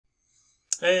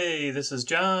Hey, this is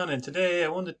John, and today I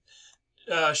wanted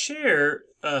to share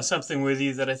something with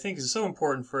you that I think is so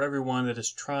important for everyone that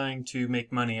is trying to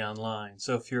make money online.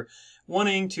 So if you're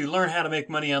wanting to learn how to make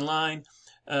money online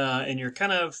and you're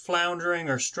kind of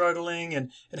floundering or struggling and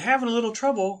having a little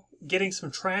trouble getting some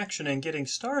traction and getting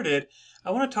started, I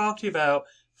want to talk to you about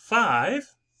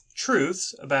 5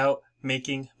 truths about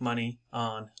making money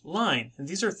online. And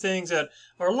these are things that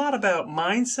are a lot about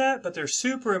mindset, but they're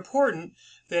super important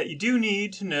that you do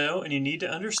need to know and you need to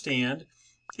understand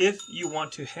if you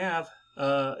want to have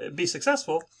be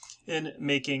successful in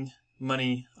making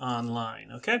money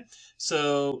online. Okay,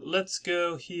 so let's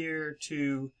go here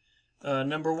to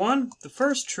number 1. The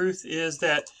first truth is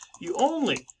that you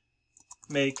only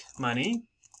make money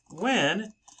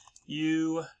when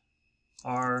you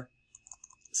are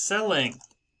selling.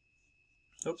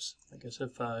 Oops, I guess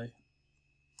if I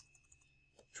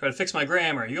try to fix my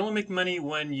grammar. You only make money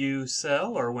when you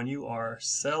sell or when you are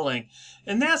selling.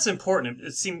 And that's important.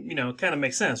 It seems, kind of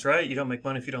makes sense, right? You don't make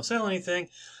money if you don't sell anything.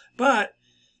 But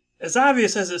as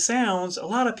obvious as it sounds, a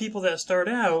lot of people that start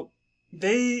out,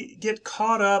 they get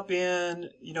caught up in,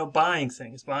 buying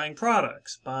things, buying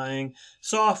products, buying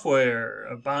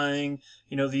software, buying,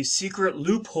 these secret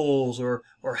loopholes or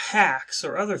hacks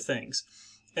or other things.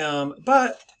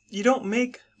 But you don't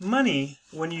make money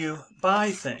when you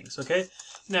buy things, okay?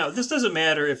 Now, this doesn't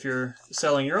matter if you're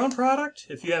selling your own product,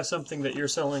 if you have something that you're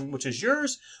selling which is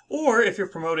yours, or if you're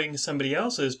promoting somebody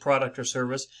else's product or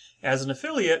service as an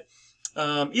affiliate.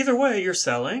 Either way, you're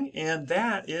selling, and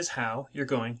that is how you're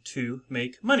going to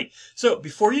make money. So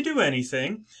before you do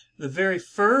anything, the very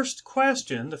first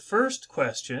question,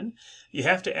 you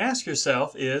have to ask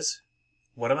yourself is,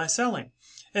 what am I selling?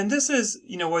 And this is,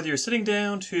 whether you're sitting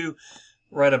down to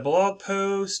write a blog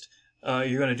post,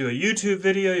 you're going to do a YouTube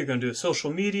video, you're going to do a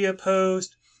social media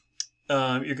post,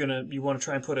 you want to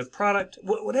try and put a product,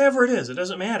 whatever it is, it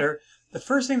doesn't matter. The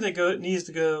first thing that needs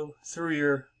to go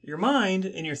through your mind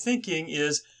and your thinking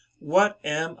is, what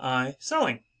am I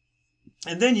selling?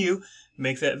 And then you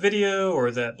make that video or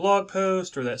that blog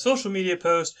post or that social media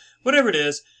post, whatever it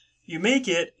is, you make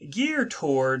it geared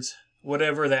towards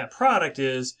whatever that product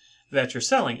is that you're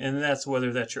selling. And that's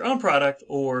whether that's your own product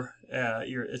or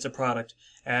it's a product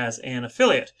as an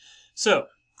affiliate. So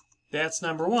that's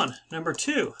number 1. Number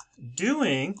 2,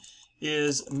 doing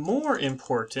is more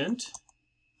important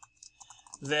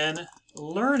than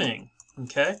learning.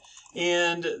 Okay?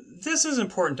 And this is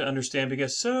important to understand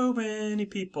because so many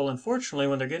people, unfortunately,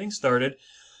 when they're getting started,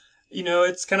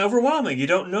 it's kind of overwhelming. You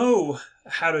don't know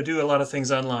how to do a lot of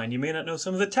things online. You may not know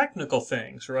some of the technical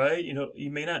things, right?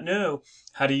 You may not know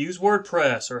how to use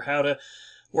WordPress or how to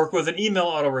work with an email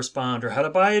autoresponder, how to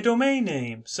buy a domain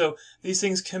name. So these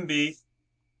things can be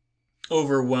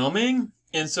overwhelming.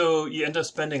 And so you end up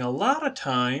spending a lot of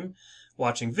time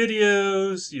watching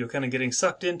videos, kind of getting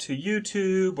sucked into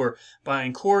YouTube or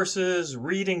buying courses,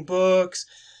 reading books.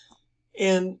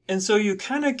 And so you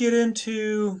kind of get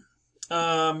into,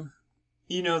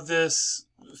 this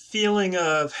feeling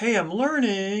of, hey, I'm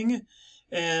learning,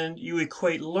 and you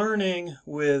equate learning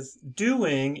with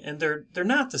doing, and they're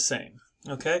not the same.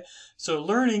 Okay, so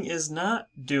learning is not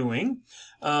doing.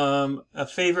 A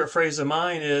favorite phrase of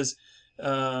mine is,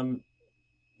 the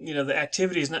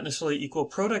activity is not necessarily equal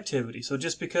productivity. So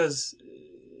just because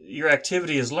your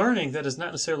activity is learning, that does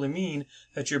not necessarily mean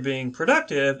that you're being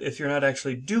productive if you're not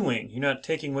actually doing. You're not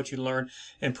taking what you learn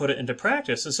and put it into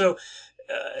practice. And so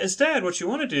instead, what you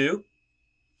want to do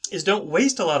is don't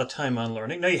waste a lot of time on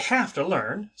learning. Now, you have to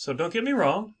learn, so don't get me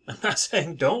wrong. I'm not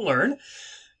saying don't learn.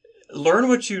 Learn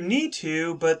what you need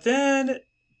to, but then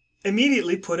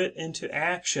immediately put it into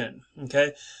action.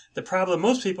 Okay? The problem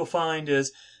most people find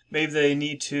is maybe they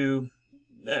need to,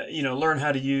 learn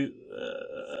how to use,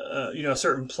 a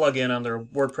certain plugin on their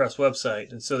WordPress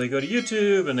website. And so they go to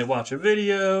YouTube and they watch a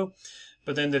video,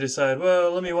 but then they decide,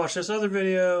 well, let me watch this other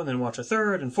video, and then watch a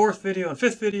third and fourth video and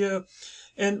fifth video.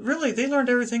 And really, they learned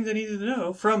everything they needed to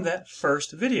know from that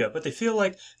first video, but they feel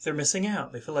like they're missing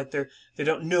out. They feel like they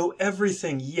don't know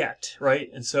everything yet,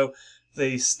 right? And so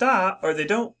they stop, or they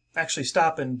don't actually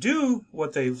stop and do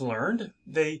what they've learned.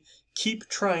 They keep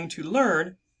trying to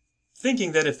learn,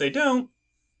 thinking that if they don't,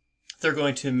 they're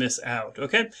going to miss out,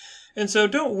 okay? And so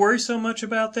don't worry so much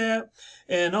about that.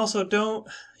 And also don't,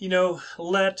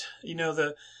 let,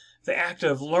 the act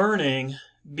of learning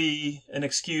be an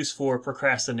excuse for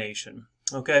procrastination.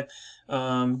 Okay,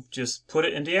 just put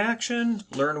it into action,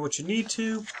 learn what you need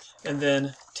to, and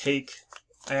then take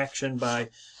action by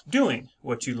doing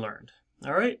what you learned.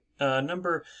 All right,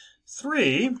 number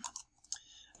 3,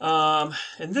 and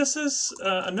this is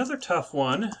another tough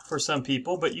one for some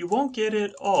people, but you won't get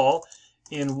it all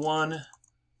in one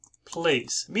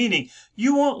place, meaning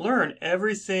you won't learn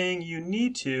everything you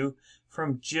need to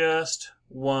from just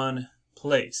one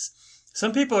place.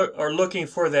 Some people are looking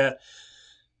for that,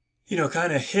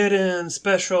 kind of hidden,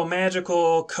 special,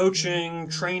 magical coaching,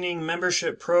 training,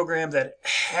 membership program that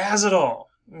has it all.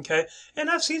 Okay. And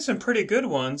I've seen some pretty good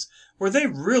ones where they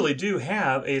really do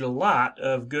have a lot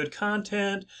of good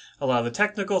content, a lot of the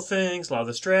technical things, a lot of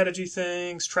the strategy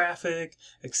things, traffic,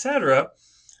 etc.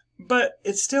 But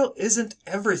it still isn't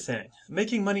everything.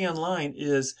 Making money online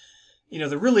is,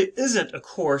 there really isn't a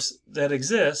course that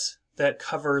exists that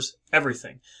covers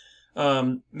everything.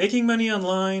 Making money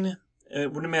online, no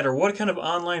matter what kind of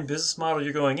online business model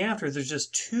you're going after, there's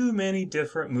just too many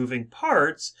different moving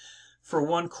parts for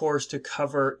one course to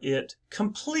cover it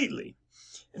completely.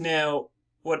 Now,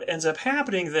 what ends up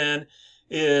happening then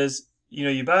is,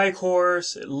 you buy a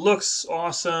course, it looks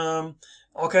awesome,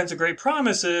 all kinds of great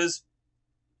promises,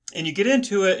 and you get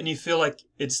into it and you feel like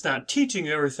it's not teaching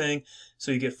you everything,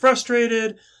 so you get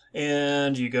frustrated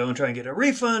and you go and try and get a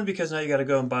refund because now you got to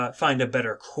go and find a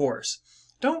better course.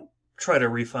 Don't try to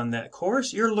refund that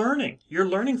course. You're learning. You're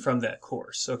learning from that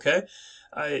course, okay?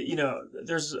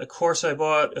 There's a course I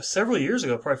bought several years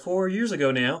ago, probably 4 years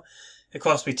ago now. It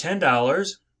cost me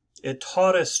 $10. It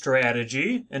taught a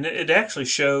strategy, and it actually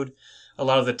showed a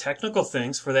lot of the technical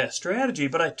things for that strategy,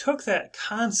 but I took that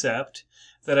concept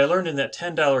that I learned in that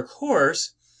 $10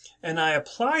 course and I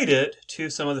applied it to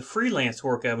some of the freelance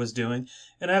work I was doing,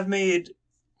 and I've made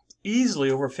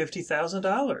easily over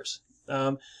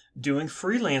 $50,000 doing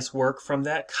freelance work from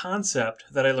that concept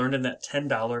that I learned in that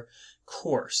 $10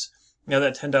 course. Now,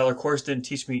 that $10 course didn't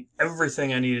teach me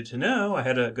everything I needed to know. I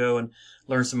had to go and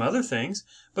learn some other things.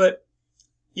 But,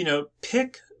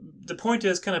 the point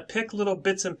is kind of pick little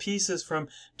bits and pieces from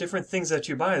different things that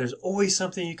you buy. There's always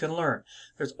something you can learn.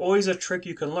 There's always a trick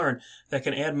you can learn that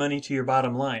can add money to your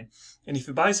bottom line. And if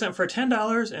you buy something for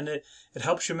 $10 and it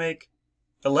helps you make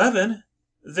 11,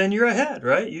 then you're ahead,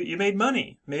 right? You made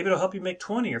money. Maybe it'll help you make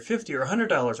 20 or 50 or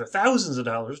 $100 or thousands of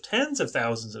dollars, tens of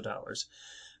thousands of dollars.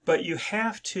 But you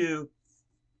have to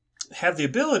have the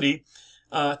ability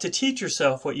to teach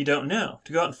yourself what you don't know,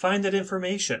 to go out and find that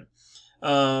information.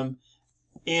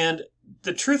 And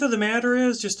the truth of the matter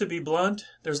is, just to be blunt,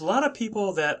 there's a lot of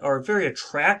people that are very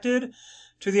attracted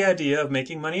to the idea of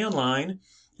making money online,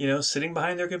 sitting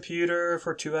behind their computer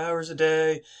for 2 hours a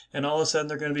day, and all of a sudden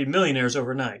they're going to be millionaires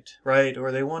overnight, right?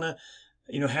 Or they want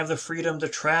to, have the freedom to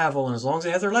travel, and as long as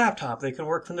they have their laptop, they can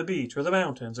work from the beach or the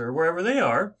mountains or wherever they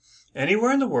are,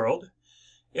 anywhere in the world.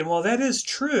 And while that is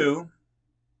true,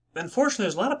 unfortunately,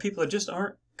 there's a lot of people that just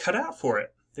aren't cut out for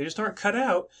it. They just aren't cut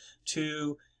out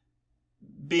to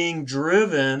being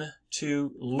driven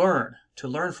to learn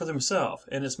for themselves.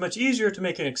 And it's much easier to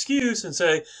make an excuse and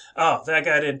say, oh, that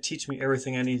guy didn't teach me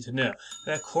everything I need to know.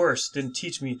 That course didn't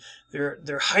teach me.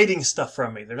 They're hiding stuff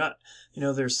from me. They're not,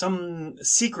 there's some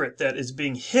secret that is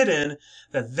being hidden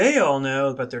that they all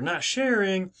know, but they're not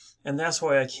sharing, and that's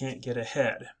why I can't get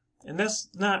ahead. And that's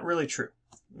not really true,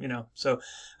 So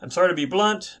I'm sorry to be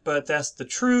blunt, but that's the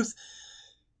truth.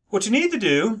 What you need to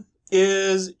do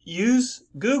is use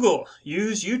Google,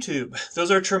 use YouTube. Those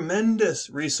are tremendous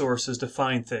resources to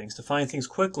find things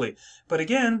quickly. But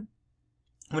again,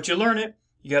 once you learn it,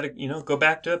 you got to, go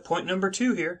back to point number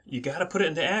 2 here. You got to put it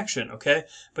into action, okay?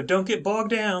 But don't get bogged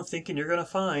down thinking you're going to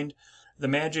find the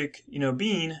magic,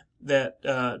 bean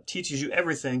that teaches you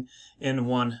everything in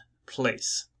one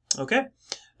place, okay?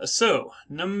 So,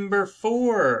 number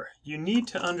 4, you need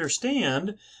to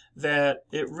understand that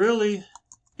it really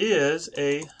is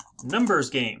a numbers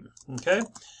game, okay?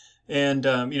 And,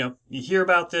 you hear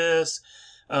about this,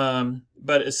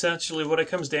 but essentially what it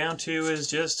comes down to is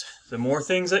just the more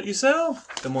things that you sell,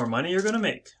 the more money you're going to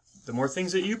make. The more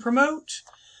things that you promote,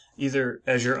 either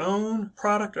as your own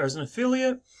product or as an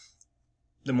affiliate,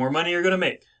 the more money you're going to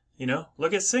make.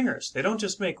 Look at singers. They don't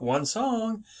just make one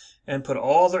song and put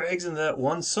all their eggs in that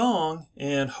one song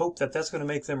and hope that that's going to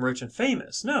make them rich and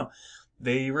famous. No.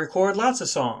 They record lots of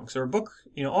songs, or book,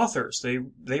 authors.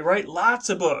 They write lots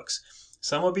of books.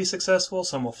 Some will be successful,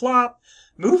 some will flop.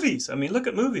 Movies. I mean, look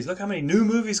at movies. Look how many new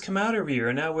movies come out every year.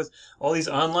 And now with all these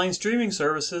online streaming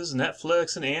services,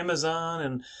 Netflix and Amazon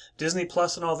and Disney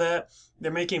Plus and all that,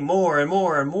 they're making more and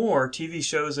more and more TV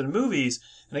shows and movies.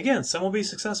 And again, some will be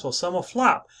successful, some will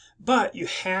flop. But you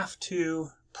have to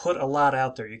put a lot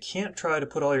out there. You can't try to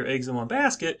put all your eggs in one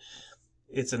basket.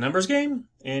 It's a numbers game,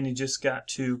 and you just got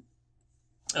to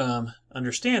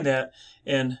understand that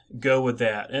and go with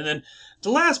that. And then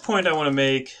the last point I want to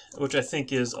make, which I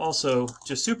think is also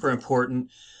just super important,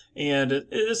 And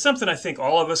it's something I think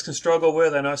all of us can struggle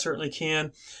with. I know I certainly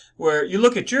can, where you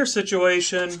look at your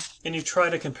situation and you try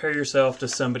to compare yourself to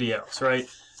somebody else, right?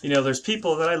 There's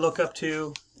people that I look up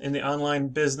to in the online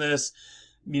business,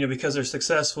 because they're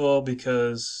successful,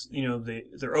 because,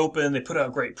 they're open, they put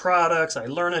out great products. I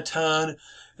learn a ton,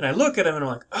 and I look at them and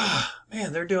I'm like,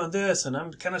 man, they're doing this and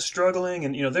I'm kind of struggling,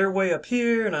 and, they're way up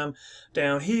here and I'm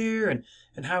down here,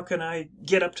 and how can I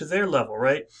get up to their level,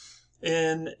 right?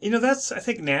 And, that's, I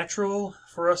think, natural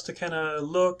for us to kind of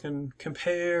look and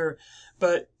compare,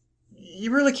 but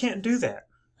you really can't do that.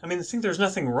 I mean, I think there's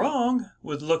nothing wrong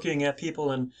with looking at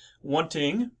people and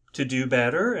wanting to do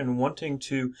better and wanting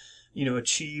to,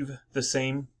 achieve the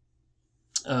same,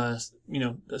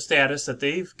 status that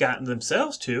they've gotten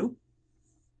themselves to.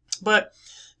 But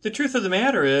the truth of the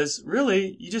matter is,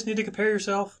 really, you just need to compare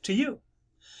yourself to you.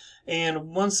 And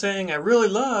one saying I really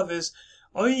love is,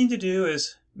 all you need to do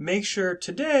is make sure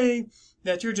today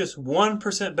that you're just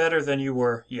 1% better than you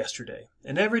were yesterday.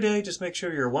 And every day, just make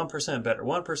sure you're 1% better,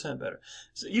 1% better.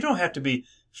 So you don't have to be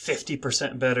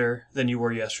 50% better than you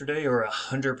were yesterday or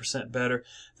 100% better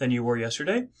than you were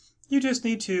yesterday. You just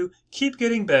need to keep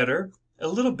getting better a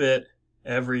little bit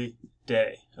every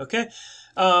day. Okay?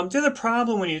 The other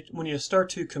problem when you start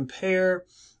to compare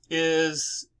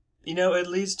is, it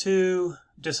leads to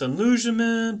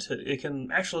disillusionment. It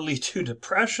can actually lead to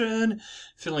depression,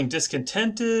 feeling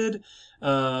discontented,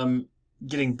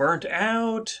 getting burnt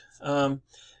out.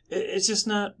 It's just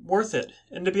not worth it.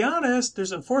 And to be honest,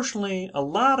 there's unfortunately a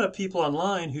lot of people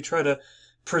online who try to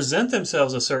present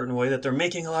themselves a certain way, that they're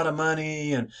making a lot of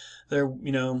money and they're,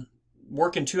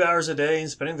 working 2 hours a day and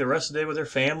spending the rest of the day with their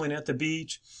family and at the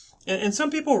beach. And some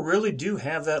people really do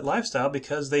have that lifestyle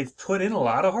because they've put in a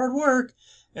lot of hard work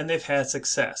and they've had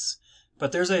success.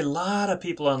 But there's a lot of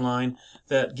people online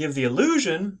that give the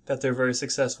illusion that they're very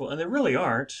successful, and they really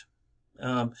aren't.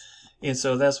 And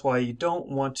so that's why you don't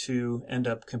want to end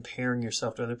up comparing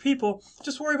yourself to other people.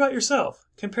 Just worry about yourself.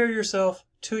 Compare yourself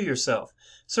to yourself.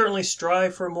 Certainly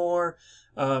strive for more.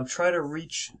 Try to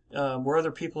reach where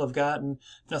other people have gotten.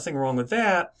 Nothing wrong with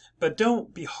that. But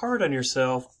don't be hard on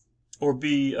yourself or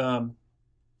be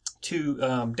too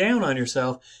down on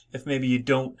yourself if maybe you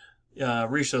don't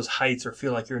reach those heights or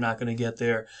feel like you're not going to get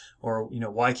there, or,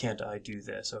 why can't I do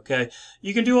this? Okay.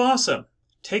 You can do awesome.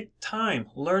 Take time,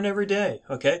 learn every day.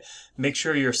 Okay. Make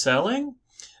sure you're selling.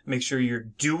 Make sure you're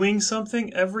doing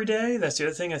something every day. That's the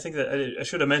other thing I think that I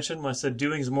should have mentioned when I said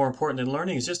doing is more important than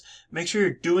learning, is just make sure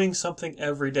you're doing something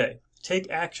every day. Take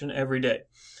action every day.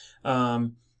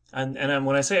 And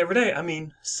when I say every day, I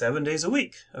mean 7 days a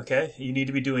week. Okay. You need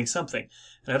to be doing something.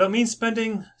 And I don't mean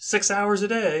spending 6 hours a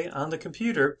day on the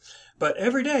computer, but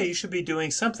every day you should be doing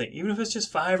something. Even if it's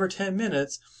just 5 or 10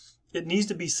 minutes, it needs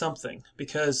to be something,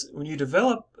 because when you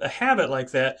develop a habit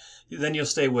like that, then you'll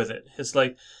stay with it. It's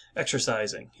like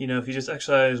exercising. If you just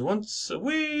exercise once a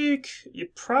week, you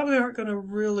probably aren't going to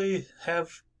really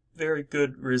have very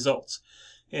good results.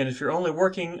 And if you're only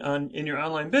working in your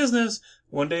online business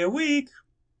 1 day a week,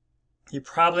 you're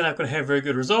probably not going to have very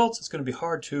good results. It's going to be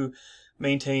hard to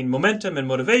maintain momentum and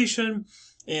motivation,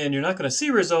 and you're not going to see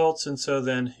results, and so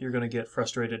then you're going to get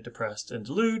frustrated, depressed, and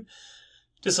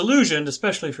disillusioned,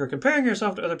 especially if you're comparing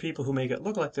yourself to other people who make it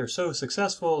look like they're so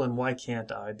successful, and why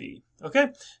can't I be? Okay?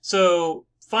 So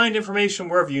find information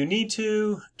wherever you need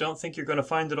to. Don't think you're going to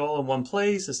find it all in one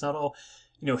place. It's not all,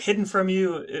 hidden from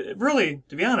you. Really,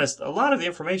 to be honest, a lot of the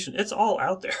information, it's all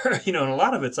out there, and a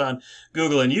lot of it's on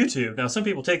Google and YouTube. Now, some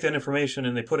people take that information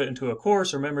and they put it into a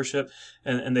course or membership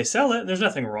and they sell it, and there's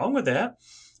nothing wrong with that,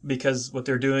 because what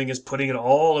they're doing is putting it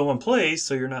all in one place,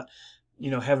 so you're not,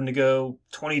 having to go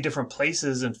 20 different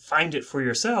places and find it for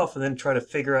yourself and then try to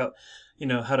figure out,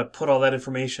 how to put all that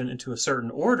information into a certain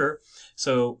order.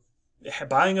 So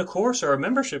buying a course or a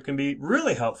membership can be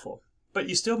really helpful, but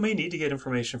you still may need to get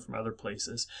information from other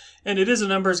places. And it is a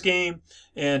numbers game,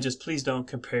 and just please don't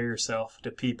compare yourself to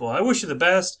people. I wish you the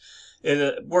best.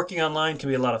 Working online can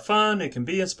be a lot of fun. It can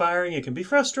be inspiring. It can be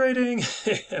frustrating,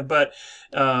 but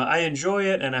I enjoy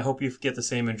it, and I hope you get the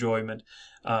same enjoyment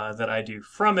that I do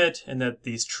from it, and that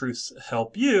these truths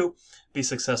help you be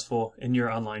successful in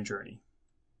your online journey.